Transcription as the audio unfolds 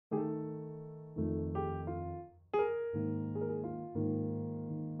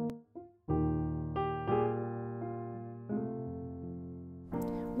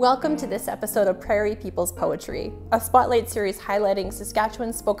Welcome to this episode of Prairie People's Poetry, a spotlight series highlighting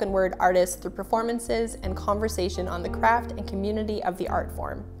Saskatchewan spoken word artists through performances and conversation on the craft and community of the art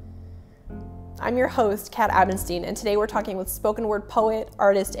form. I'm your host, Cat Abenstein, and today we're talking with spoken word poet,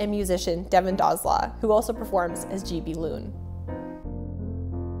 artist, and musician Devon Dozlaw, who also performs as GB Loon.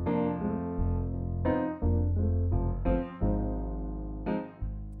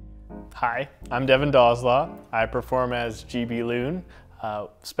 Hi, I'm Devon Dozlaw. I perform as GB Loon,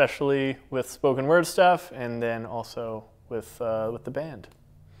 especially with spoken word stuff, and then also with the band.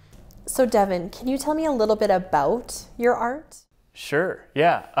 So Devon, can you tell me a little bit about your art? Sure,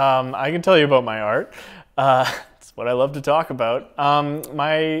 yeah. I can tell you about my art. It's what I love to talk about.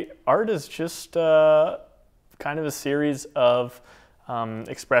 My art is just kind of a series of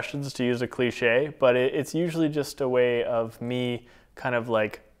expressions, to use a cliche, but it's usually just a way of me kind of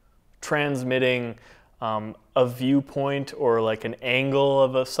like transmitting a viewpoint or like an angle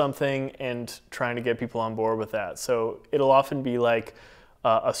of something and trying to get people on board with that. So it'll often be like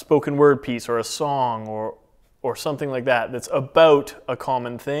a spoken word piece or a song or something like that that's about a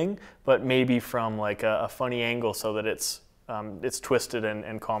common thing, but maybe from like a funny angle so that it's twisted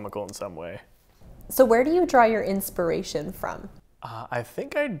and comical in some way. So where do you draw your inspiration from? I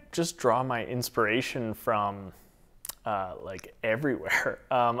think I just draw my inspiration from like everywhere.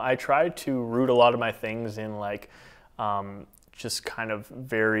 I try to root a lot of my things in like just kind of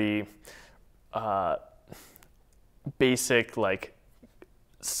very basic like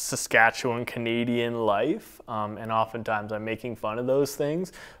Saskatchewan Canadian life, and oftentimes I'm making fun of those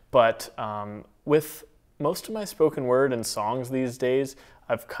things, but with most of my spoken word and songs these days,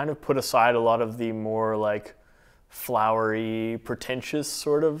 I've kind of put aside a lot of the more like flowery, pretentious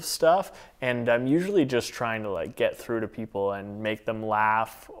sort of stuff, and I'm usually just trying to like get through to people and make them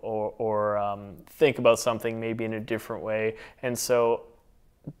laugh or think about something maybe in a different way. And so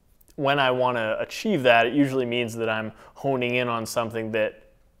when I want to achieve that, it usually means that I'm honing in on something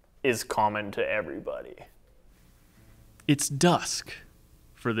that is common to everybody. It's dusk.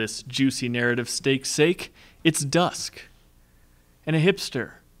 For this juicy narrative steak's sake, it's dusk. And a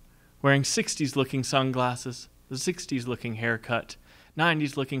hipster wearing 60s looking sunglasses, a 60s looking haircut,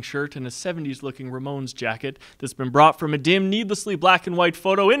 90s looking shirt, and a 70s looking Ramones jacket that's been brought from a dim, needlessly black and white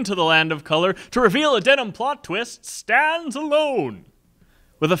photo into the land of color to reveal a denim plot twist stands alone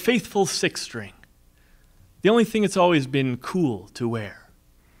with a faithful six string. The only thing it's always been cool to wear.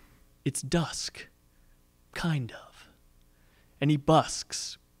 It's dusk. Kind of. And he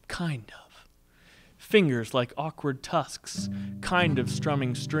busks. Kind of. Fingers like awkward tusks, kind of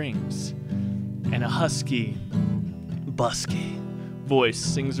strumming strings. And a husky, busky voice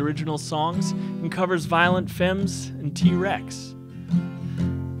sings original songs and covers violent femmes and T-Rex.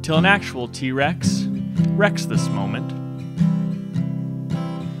 Till an actual T-Rex wrecks this moment.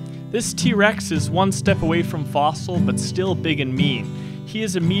 This T-Rex is one step away from fossil, but still big and mean. He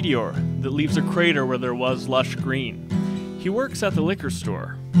is a meteor that leaves a crater where there was lush green. He works at the liquor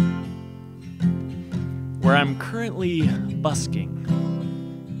store, where I'm currently busking.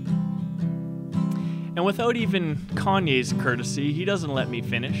 And without even Kanye's courtesy, he doesn't let me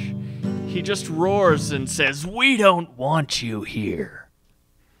finish. He just roars and says, "We don't want you here."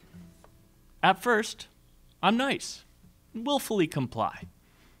 At first, I'm nice, and willfully comply,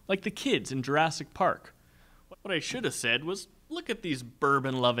 like the kids in Jurassic Park. What I should have said was, "Look at these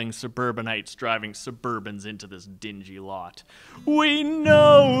bourbon-loving suburbanites driving Suburbans into this dingy lot. We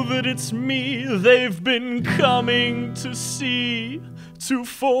know that it's me they've been coming to see, to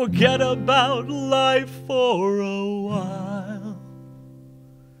forget about life for a while."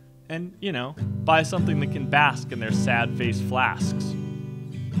 And, you know, buy something that can bask in their sad-faced flasks.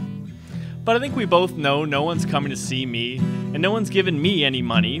 But I think we both know no one's coming to see me, and no one's given me any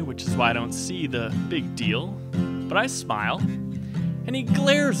money, which is why I don't see the big deal. But I smile, and he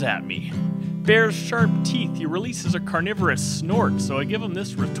glares at me. Bares sharp teeth, he releases a carnivorous snort, so I give him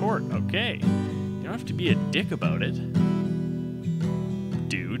this retort. Okay, you don't have to be a dick about it,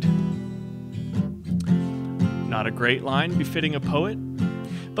 dude. Not a great line befitting a poet,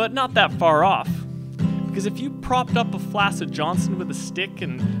 but not that far off. Because if you propped up a flaccid Johnson with a stick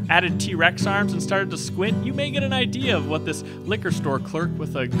and added T-Rex arms and started to squint, you may get an idea of what this liquor store clerk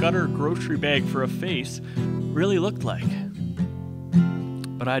with a gutter grocery bag for a face really looked like.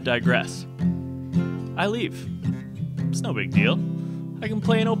 But I digress. I leave. It's no big deal. I can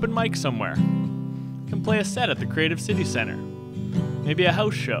play an open mic somewhere. I can play a set at the Creative City Center. Maybe a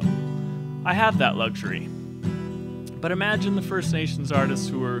house show. I have that luxury. But imagine the First Nations artists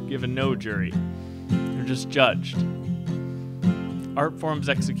who were given no jury. They're just judged. Art forms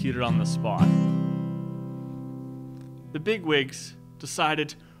executed on the spot. The bigwigs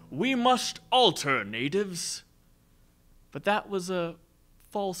decided, We must alter, natives. But that was a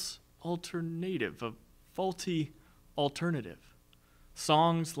false alternative, a faulty alternative.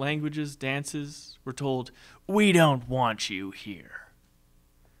 Songs, languages, dances were told, we don't want you here.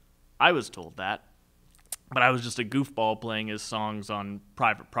 I was told that, but I was just a goofball playing his songs on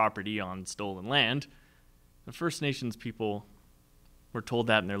private property on stolen land. The First Nations people were told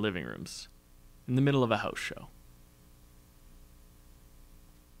that in their living rooms, in the middle of a house show.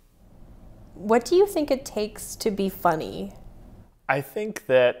 What do you think it takes to be funny? I think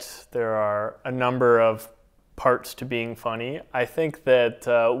that there are a number of parts to being funny. I think that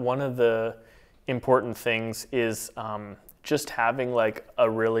one of the important things is just having like a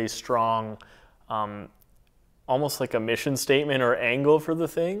really strong, almost like a mission statement or angle for the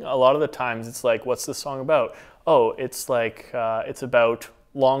thing. A lot of the times it's like, what's this song about? Oh, it's like, it's about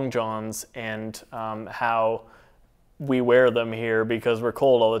long johns and how we wear them here because we're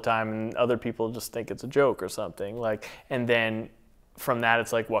cold all the time and other people just think it's a joke or something. Like, and then from that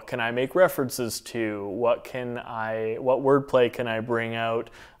it's like, what can I make references to? What wordplay can I bring out?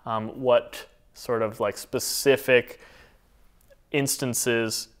 What sort of like specific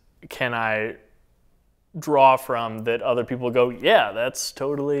instances can I draw from that other people go, yeah, that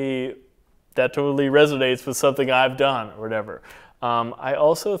totally resonates with something I've done or whatever. I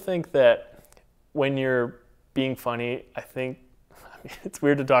also think that when you're being funny, I mean, it's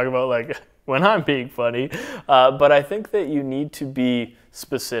weird to talk about like when I'm being funny, but I think that you need to be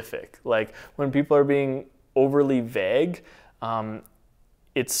specific. Like when people are being overly vague,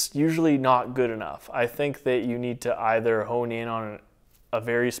 it's usually not good enough. I think that you need to either hone in on a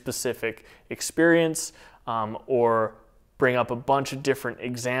very specific experience or bring up a bunch of different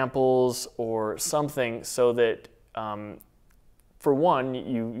examples or something so that for one,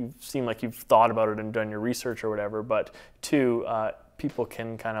 you seem like you've thought about it and done your research or whatever, but two, people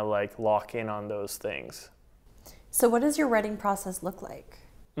can kind of like lock in on those things. So what does your writing process look like?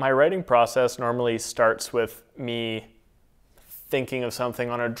 My writing process normally starts with me thinking of something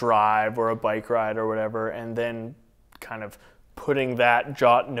on a drive or a bike ride or whatever, and then kind of putting that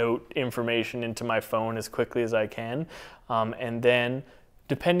jot note information into my phone as quickly as I can. And then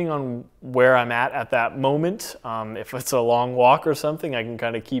depending on where I'm at that moment, if it's a long walk or something, I can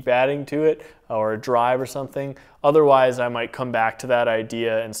kind of keep adding to it, or a drive or something. Otherwise, I might come back to that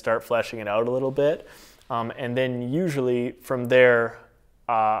idea and start fleshing it out a little bit. And then usually from there,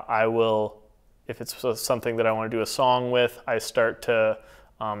 I will, if it's something that I want to do a song with, I start to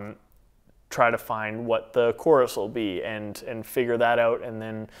try to find what the chorus will be and figure that out, and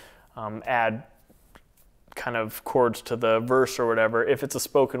then add kind of chords to the verse or whatever. If it's a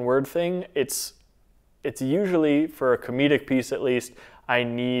spoken word thing, it's usually, for a comedic piece at least, I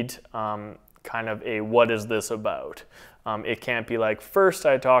need kind of a what is this about? It can't be like, first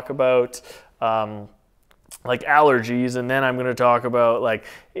I talk about like allergies and then I'm going to talk about like,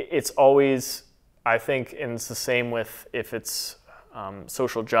 it's always, I think, and it's the same with if it's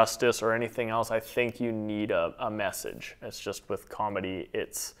social justice or anything else, I think you need a message. It's just with comedy,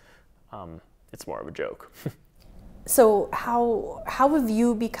 it's more of a joke. So how have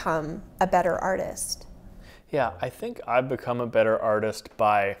you become a better artist? Yeah, I think I've become a better artist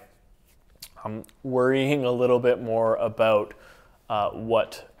by worrying a little bit more about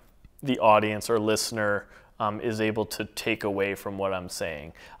what the audience or listener is able to take away from what I'm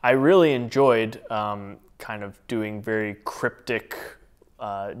saying. I really enjoyed kind of doing very cryptic,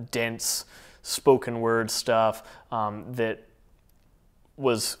 dense spoken word stuff that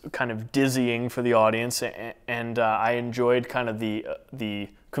was kind of dizzying for the audience, and I enjoyed kind of the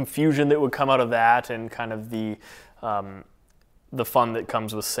confusion that would come out of that, and kind of the fun that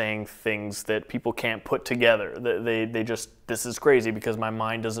comes with saying things that people can't put together. They just, this is crazy because my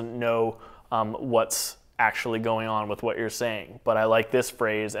mind doesn't know what's actually going on with what you're saying. But I like this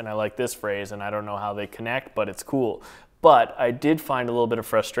phrase and I like this phrase and I don't know how they connect, but it's cool. But I did find a little bit of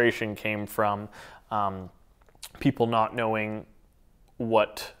frustration came from people not knowing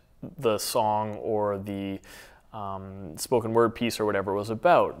what the song or the spoken word piece or whatever was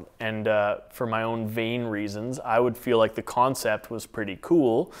about. And for my own vain reasons, I would feel like the concept was pretty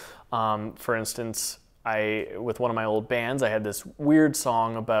cool. For instance, with one of my old bands, I had this weird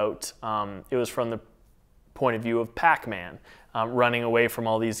song about, it was from the point of view of Pac-Man, running away from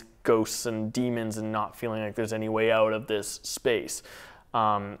all these ghosts and demons and not feeling like there's any way out of this space.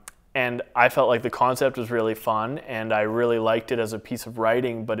 And I felt like the concept was really fun, and I really liked it as a piece of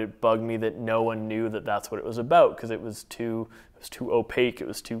writing, but it bugged me that no one knew that that's what it was about, because it was too opaque, it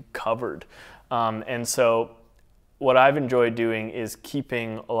was too covered. And so what I've enjoyed doing is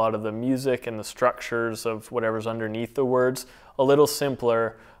keeping a lot of the music and the structures of whatever's underneath the words a little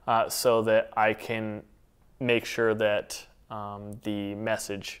simpler, so that I can make sure that the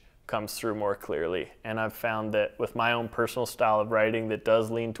message comes through more clearly. And I've found that with my own personal style of writing that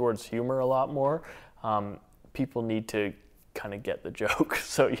does lean towards humor a lot more, people need to kind of get the joke.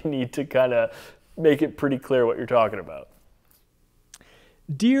 So you need to kind of make it pretty clear what you're talking about.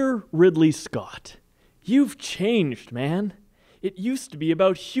 Dear Ridley Scott, you've changed, man. It used to be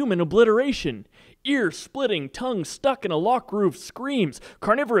about human obliteration. Ear-splitting, tongue stuck in a lock-roof screams,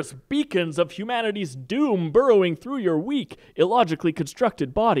 carnivorous beacons of humanity's doom burrowing through your weak, illogically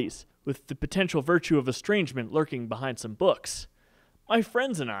constructed bodies, with the potential virtue of estrangement lurking behind some books. My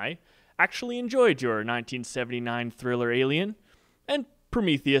friends and I actually enjoyed your 1979 thriller Alien, and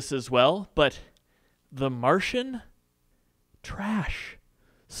Prometheus as well, but The Martian? Trash.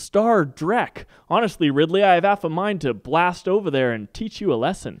 Star Dreck. Honestly, Ridley, I have half a mind to blast over there and teach you a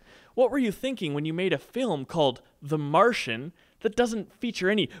lesson. What were you thinking when you made a film called The Martian that doesn't feature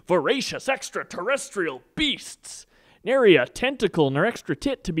any voracious extraterrestrial beasts? Nary a tentacle nor extra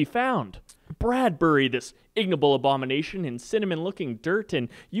tit to be found. Bradbury this ignoble abomination in cinnamon-looking dirt and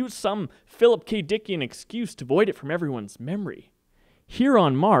use some Philip K. Dickian excuse to void it from everyone's memory. Here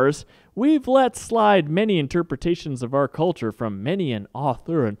on Mars, we've let slide many interpretations of our culture from many an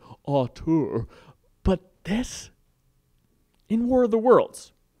author and auteur, but this? In War of the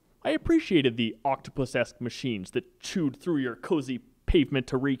Worlds, I appreciated the octopus-esque machines that chewed through your cozy pavement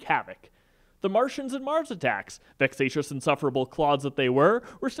to wreak havoc. The Martians and Mars attacks, vexatious, insufferable clods that they were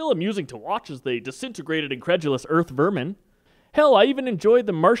still amusing to watch as they disintegrated incredulous Earth vermin. Hell, I even enjoyed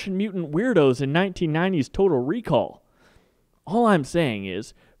the Martian mutant weirdos in 1990's Total Recall. All I'm saying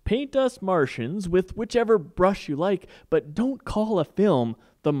is, paint us Martians with whichever brush you like, but don't call a film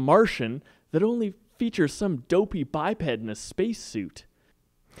The Martian that only features some dopey biped in a spacesuit.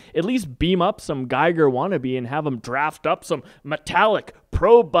 At least beam up some Geiger wannabe and have him draft up some metallic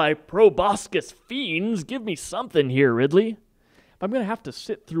proboscis fiends. Give me something here, Ridley. If I'm going to have to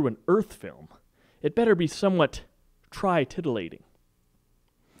sit through an Earth film, it better be somewhat titillating.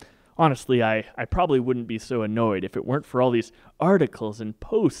 Honestly, I probably wouldn't be so annoyed if it weren't for all these articles and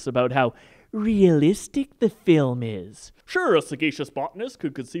posts about how realistic the film is. Sure, a sagacious botanist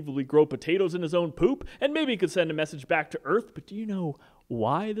could conceivably grow potatoes in his own poop and maybe could send a message back to Earth, but do you know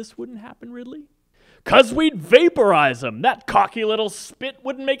why this wouldn't happen, Ridley? 'Cause we'd vaporize him. That cocky little spit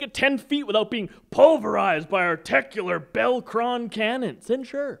wouldn't make it 10 feet without being pulverized by our tecular Belcron cannons. And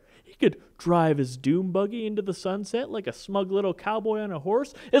sure, he could drive his doom buggy into the sunset like a smug little cowboy on a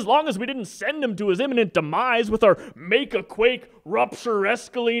horse, as long as we didn't send him to his imminent demise with our make-a-quake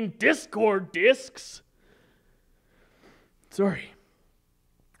rupture-escaline discord discs. Sorry.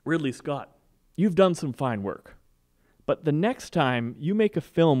 Ridley Scott, you've done some fine work. But the next time you make a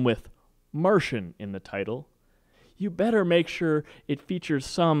film with Martian in the title, you better make sure it features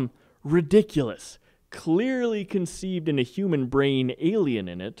some ridiculous, clearly conceived in a human brain alien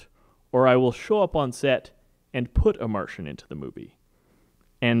in it, or I will show up on set and put a Martian into the movie.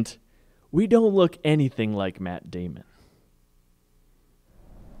 And we don't look anything like Matt Damon.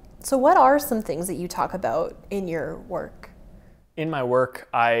 So what are some things that you talk about in your work? In my work,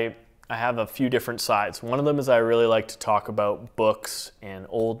 I have a few different sides. One of them is I really like to talk about books and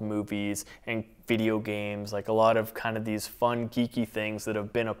old movies and video games, like a lot of kind of these fun, geeky things that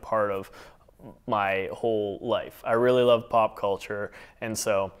have been a part of my whole life. I really love pop culture, and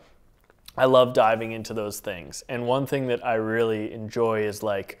so I love diving into those things. And one thing that I really enjoy is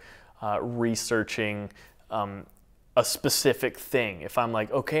like researching a specific thing. If I'm like,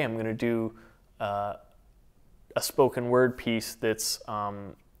 okay, I'm gonna do a spoken word piece that's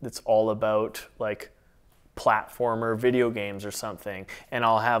all about like platformer video games or something, and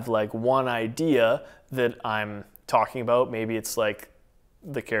I'll have like one idea that I'm talking about. Maybe it's like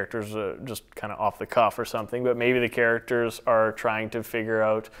the characters are just kind of off the cuff or something, but maybe the characters are trying to figure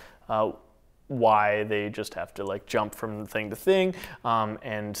out why they just have to like jump from thing to thing,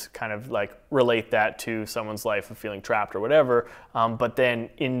 and kind of like relate that to someone's life of feeling trapped or whatever. But then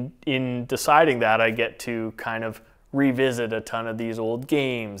in deciding that, I get to kind of revisit a ton of these old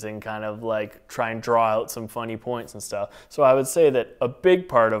games and kind of like try and draw out some funny points and stuff. So I would say that a big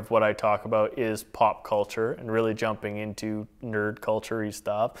part of what I talk about is pop culture and really jumping into nerd culture-y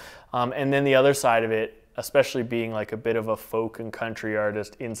stuff. And then the other side of it, especially being like a bit of a folk and country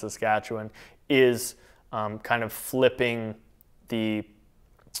artist in Saskatchewan, is kind of flipping the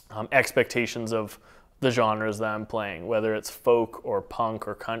expectations of the genres that I'm playing, whether it's folk or punk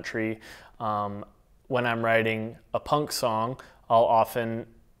or country. When I'm writing a punk song, I'll often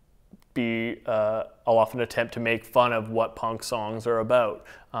I'll often attempt to make fun of what punk songs are about,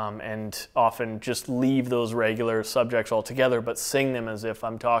 and often just leave those regular subjects altogether, but sing them as if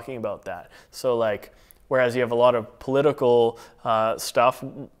I'm talking about that. So like, whereas you have a lot of political stuff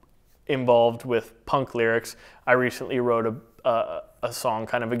involved with punk lyrics, I recently wrote a song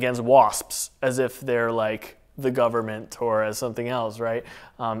kind of against wasps, as if they're like the government or as something else, right?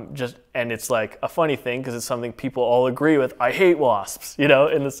 And it's like a funny thing because it's something people all agree with. I hate wasps, you know,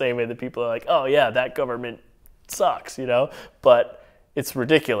 in the same way that people are like, oh yeah, that government sucks, you know? But it's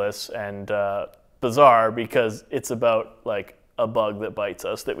ridiculous and bizarre because it's about like a bug that bites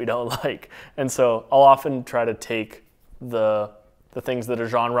us that we don't like. And so I'll often try to take the things that a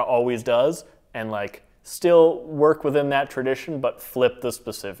genre always does and like still work within that tradition, but flip the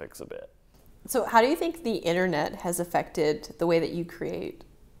specifics a bit. So how do you think the internet has affected the way that you create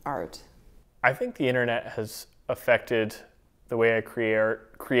art? I think the internet has affected the way I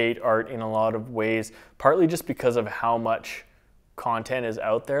create art in a lot of ways, partly just because of how much content is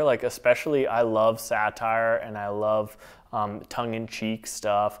out there. Like especially I love satire and I love tongue-in-cheek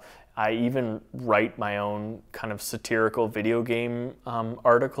stuff. I even write my own kind of satirical video game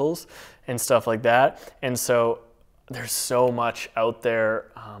articles and stuff like that. And so there's so much out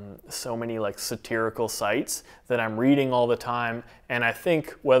there, so many like satirical sites that I'm reading all the time. And I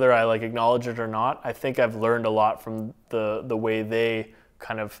think whether I like acknowledge it or not, I think I've learned a lot from the way they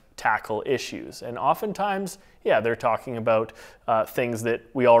kind of tackle issues. And oftentimes, yeah, they're talking about things that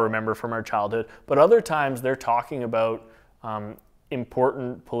we all remember from our childhood, but other times they're talking about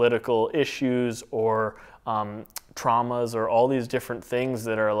important political issues or traumas or all these different things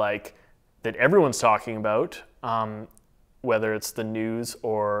that are like, that everyone's talking about, whether it's the news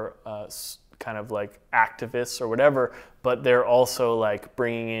or kind of like activists or whatever, but they're also like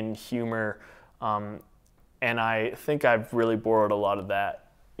bringing in humor. And I think I've really borrowed a lot of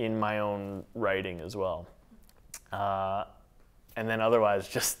that in my own writing as well. And then otherwise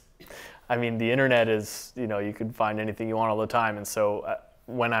just, I mean, the internet is, you know, you can find anything you want all the time. And so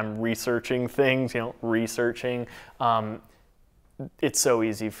when I'm researching things, you know, it's so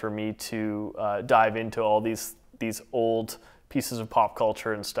easy for me to dive into all these old pieces of pop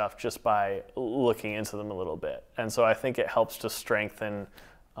culture and stuff just by looking into them a little bit. And so I think it helps to strengthen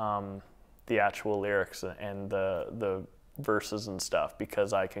the actual lyrics and the verses and stuff,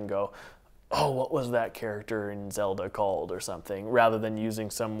 because I can go, oh, what was that character in Zelda called or something, rather than using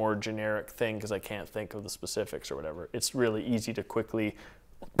some more generic thing because I can't think of the specifics or whatever. It's really easy to quickly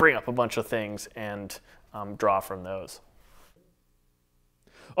bring up a bunch of things and draw from those.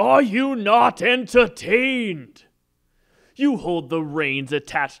 Are you not entertained? You hold the reins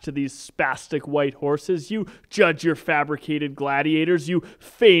attached to these spastic white horses. You judge your fabricated gladiators. You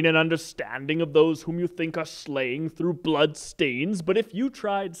feign an understanding of those whom you think are slaying through blood stains. But if you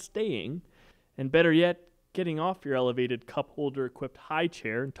tried staying, and better yet, getting off your elevated cup-holder-equipped high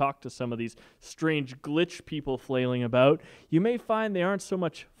chair and talk to some of these strange glitch people flailing about, you may find they aren't so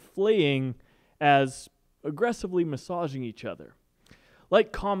much flaying as aggressively massaging each other.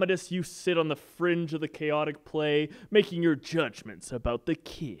 Like Commodus, you sit on the fringe of the chaotic play, making your judgments about the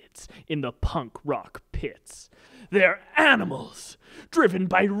kids in the punk rock pits. They're animals, driven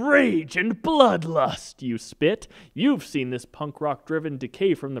by rage and bloodlust, you spit. You've seen this punk rock-driven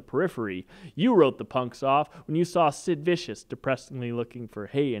decay from the periphery. You wrote the punks off when you saw Sid Vicious depressingly looking for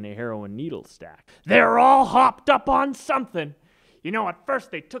hay in a heroin needle stack. They're all hopped up on something. You know, at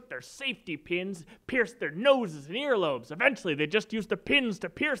first they took their safety pins, pierced their noses and earlobes. Eventually they just used the pins to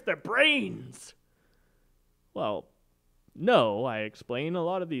pierce their brains. Well, no, I explain. A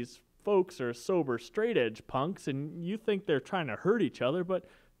lot of these folks are sober, straight-edge punks, and you think they're trying to hurt each other, but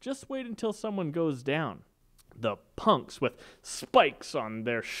just wait until someone goes down. The punks with spikes on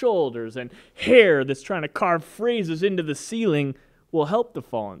their shoulders and hair that's trying to carve phrases into the ceiling will help the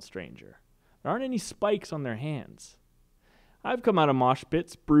fallen stranger. There aren't any spikes on their hands. I've come out of mosh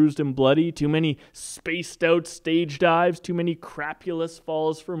pits, bruised and bloody, too many spaced-out stage dives, too many crapulous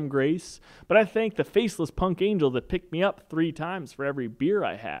falls from grace. But I thank the faceless punk angel that picked me up 3 times for every beer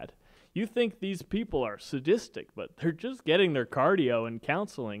I had. You think these people are sadistic, but they're just getting their cardio and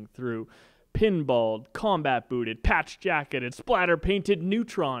counseling through pinballed, combat-booted, patch-jacketed, splatter-painted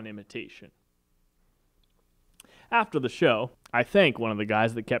neutron imitation. After the show, I thank one of the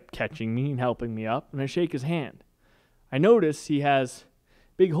guys that kept catching me and helping me up, and I shake his hand. I notice he has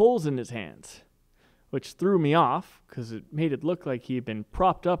big holes in his hands, which threw me off because it made it look like he had been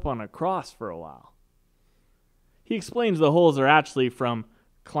propped up on a cross for a while. He explains the holes are actually from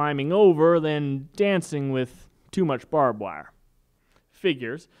climbing over, then dancing with too much barbed wire.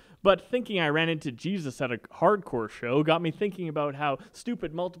 Figures, But thinking I ran into Jesus at a hardcore show got me thinking about how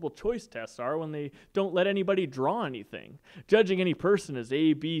stupid multiple choice tests are when they don't let anybody draw anything. Judging any person as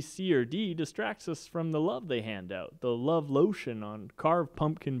A, B, C, or D distracts us from the love they hand out, the love lotion on carved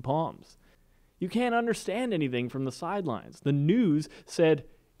pumpkin palms. You can't understand anything from the sidelines. The news said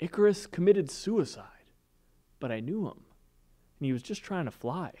Icarus committed suicide, but I knew him, and he was just trying to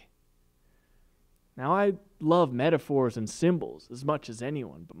fly. Now, I love metaphors and symbols as much as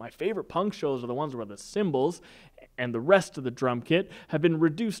anyone, but my favorite punk shows are the ones where the cymbals and the rest of the drum kit have been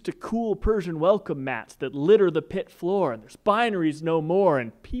reduced to cool Persian welcome mats that litter the pit floor, and there's binaries no more,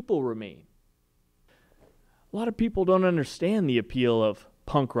 and people remain. A lot of people don't understand the appeal of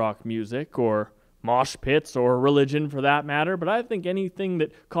punk rock music, or mosh pits, or religion for that matter, but I think anything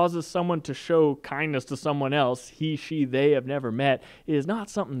that causes someone to show kindness to someone else he, she, they have never met is not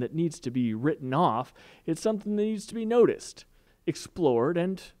something that needs to be written off. It's something that needs to be noticed, explored,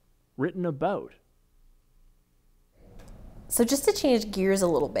 and written about. So just to change gears a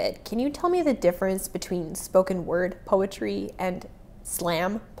little bit, can you tell me the difference between spoken word poetry and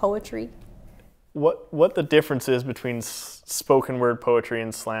slam poetry? What the difference is between spoken word poetry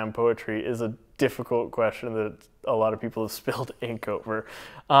and slam poetry is a difficult question that a lot of people have spilled ink over.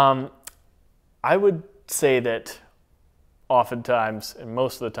 I would say that oftentimes, and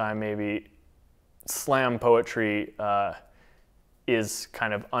most of the time maybe, slam poetry is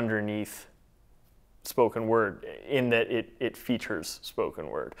kind of underneath spoken word in that it features spoken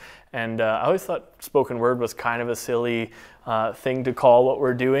word. And I always thought spoken word was kind of a silly thing to call what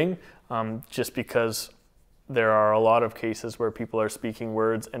we're doing, just because there are a lot of cases where people are speaking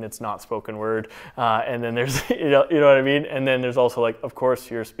words and it's not spoken word. And then there's, you know what I mean? And then there's also like, of course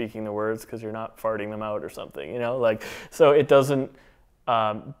you're speaking the words because you're not farting them out or something, you know? Like, so it doesn't,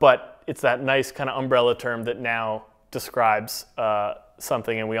 but it's that nice kind of umbrella term that now describes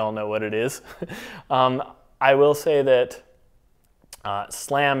something and we all know what it is. I will say that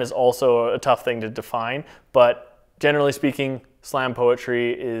slam is also a tough thing to define, but generally speaking, slam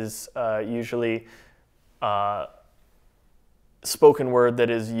poetry is usually spoken word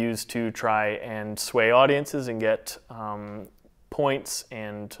that is used to try and sway audiences and get points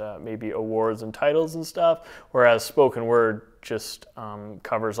and maybe awards and titles and stuff, whereas spoken word just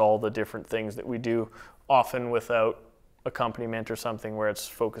covers all the different things that we do, often without accompaniment or something, where it's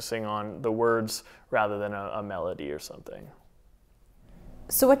focusing on the words rather than a melody or something.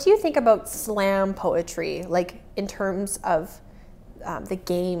 So what do you think about slam poetry, like in terms of the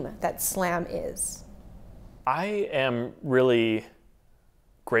game that slam is? I am really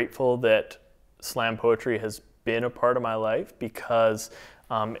grateful that slam poetry has been a part of my life because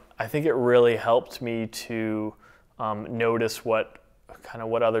I think it really helped me to notice what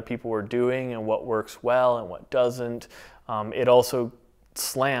other people were doing and what works well and what doesn't. It also,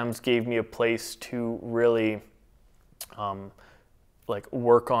 slams gave me a place to really like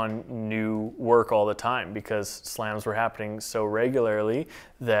work on new work all the time, because slams were happening so regularly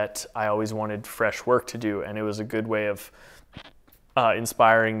that I always wanted fresh work to do, and it was a good way of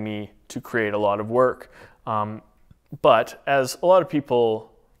inspiring me to create a lot of work. But as a lot of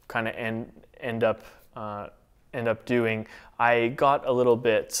people kind of end up doing, I got a little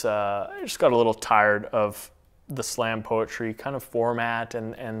bit, I just got a little tired of the slam poetry kind of format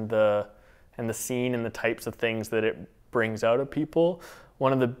and the scene and the types of things that it brings out of people.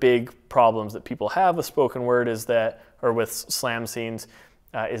 One of the big problems that people have with spoken word is that, or with slam scenes,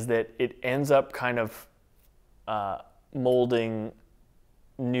 is that it ends up kind of molding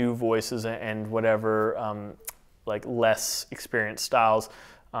new voices and whatever like less experienced styles.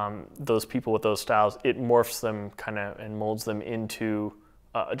 Those people with those styles, it morphs them kind of and molds them into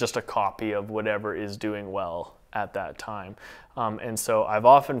just a copy of whatever is doing well at that time. And so I've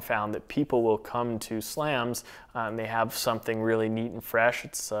often found that people will come to slams and they have something really neat and fresh.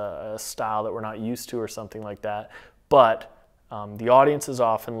 It's a style that we're not used to or something like that. But the audience is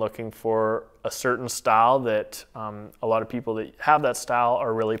often looking for a certain style that a lot of people that have that style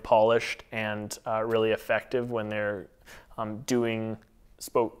are really polished and really effective when they're doing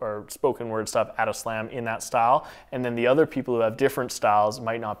spoken word stuff at a slam in that style. And then the other people who have different styles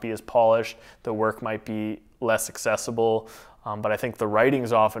might not be as polished. The work might be less accessible, but I think the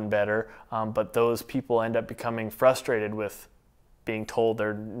writing's often better. But those people end up becoming frustrated with being told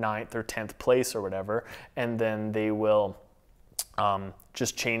they're 9th or 10th place or whatever, and then they will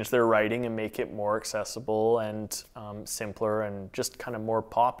just change their writing and make it more accessible and simpler and just kind of more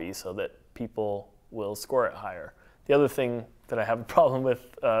poppy so that people will score it higher. The other thing that I have a problem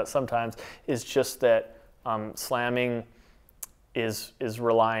with sometimes is just that slamming is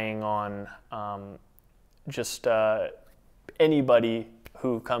relying on just anybody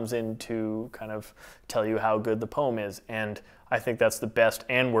who comes in to kind of tell you how good the poem is. And I think that's the best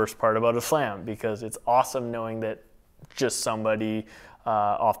and worst part about a slam, because it's awesome knowing that just somebody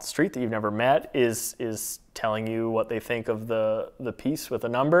off the street that you've never met is telling you what they think of the piece with a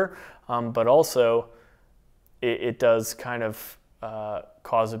number, but also it does kind of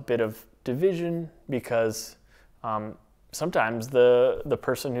cause a bit of division, because sometimes the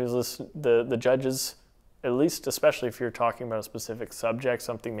person who's the judges, at least especially if you're talking about a specific subject,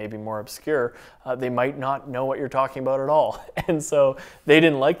 something maybe more obscure, they might not know what you're talking about at all. And so they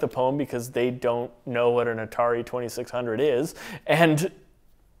didn't like the poem because they don't know what an Atari 2600 is. And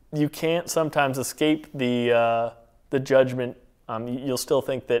you can't sometimes escape the judgment. You'll still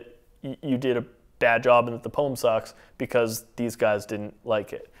think that you did a bad job and that the poem sucks because these guys didn't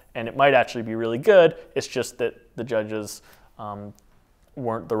like it. And it might actually be really good. It's just that the judges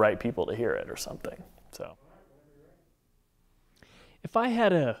weren't the right people to hear it or something. So, if I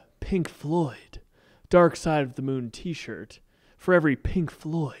had a Pink Floyd Dark Side of the Moon t-shirt, for every Pink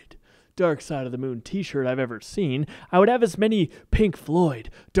Floyd Dark Side of the Moon t-shirt I've ever seen, I would have as many Pink Floyd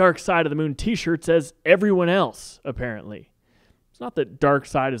Dark Side of the Moon t-shirts as everyone else, apparently. It's not that Dark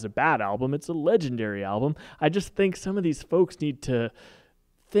Side is a bad album, it's a legendary album. I just think some of these folks need to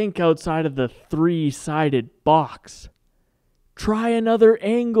think outside of the three-sided box. Try another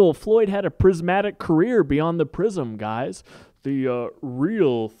angle. Floyd had a prismatic career beyond the prism, guys. The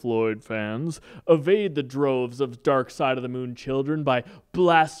real Floyd fans evade the droves of Dark Side of the Moon children by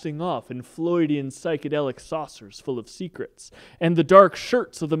blasting off in Floydian psychedelic saucers full of secrets. And the dark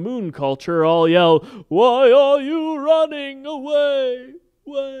shirts of the moon culture all yell, "Why are you running away?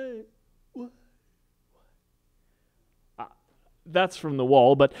 Way, way." That's from The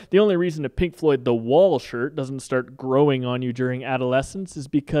Wall, but the only reason a Pink Floyd The Wall shirt doesn't start growing on you during adolescence is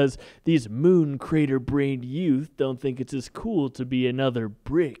because these moon crater-brained youth don't think it's as cool to be another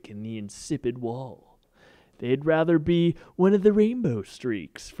brick in the insipid wall. They'd rather be one of the rainbow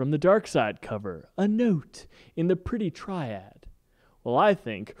streaks from the Dark Side cover, a note in the pretty triad. Well, I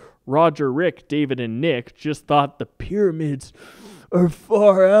think Roger, Rick, David, and Nick just thought the pyramids are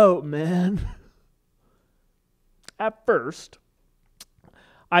far out, man. At first,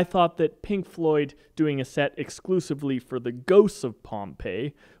 I thought that Pink Floyd doing a set exclusively for the ghosts of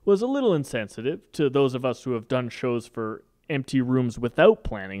Pompeii was a little insensitive to those of us who have done shows for empty rooms without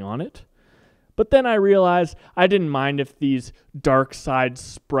planning on it. But then I realized I didn't mind if these dark side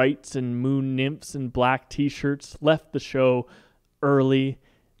sprites and moon nymphs in black t-shirts left the show early,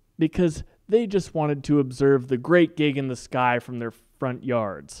 because they just wanted to observe the great gig in the sky from their front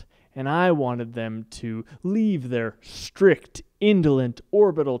yards. And I wanted them to leave their strict, indolent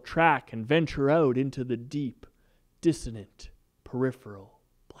orbital track and venture out into the deep, dissonant, peripheral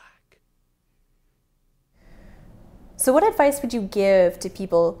black. So what advice would you give to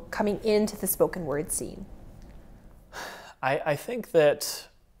people coming into the spoken word scene? I think that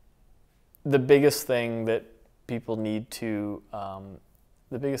the biggest thing that people need to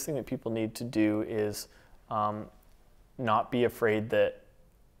do is not be afraid that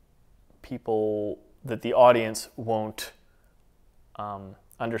the audience won't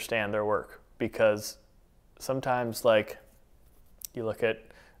understand their work, because sometimes, like, you look at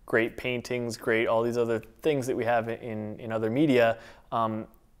great paintings, all these other things that we have in other media,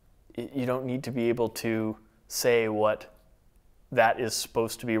 you don't need to be able to say what that is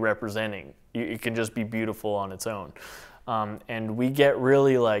supposed to be representing. It can just be beautiful on its own. And we get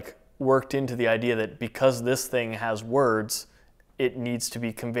really worked into the idea that because this thing has words, it needs to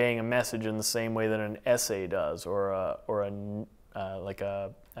be conveying a message in the same way that an essay does, or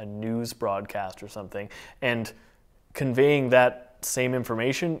a news broadcast or something. And conveying that same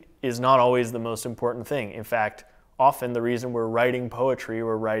information is not always the most important thing. In fact, often the reason we're writing poetry,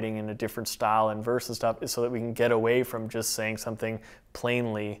 we're writing in a different style and verse and stuff, is so that we can get away from just saying something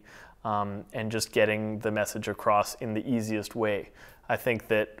plainly and just getting the message across in the easiest way. I think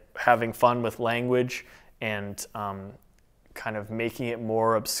that having fun with language and kind of making it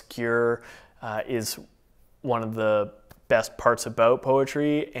more obscure is one of the best parts about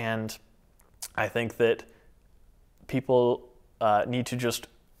poetry, and I think that people need to just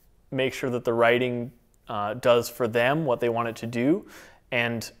make sure that the writing does for them what they want it to do,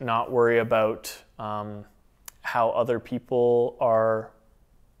 and not worry about how other people are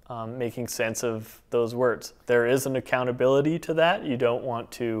making sense of those words. There is an accountability to that. You don't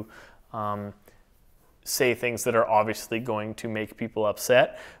want to say things that are obviously going to make people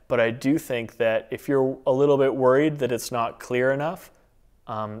upset, but I do think that if you're a little bit worried that it's not clear enough,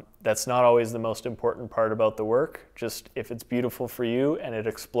 that's not always the most important part about the work. Just if it's beautiful for you and it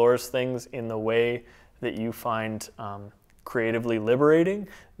explores things in the way that you find creatively liberating,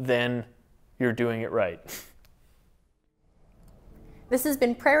 then you're doing it right. This has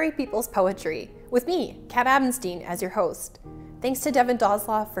been Prairie People's Poetry, with me, Cat Abenstein, as your host. Thanks to Devon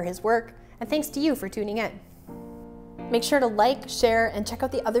Dozlaw for his work, and thanks to you for tuning in. Make sure to like, share, and check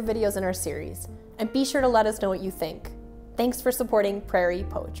out the other videos in our series, and be sure to let us know what you think. Thanks for supporting Prairie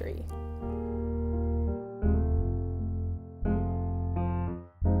Poetry.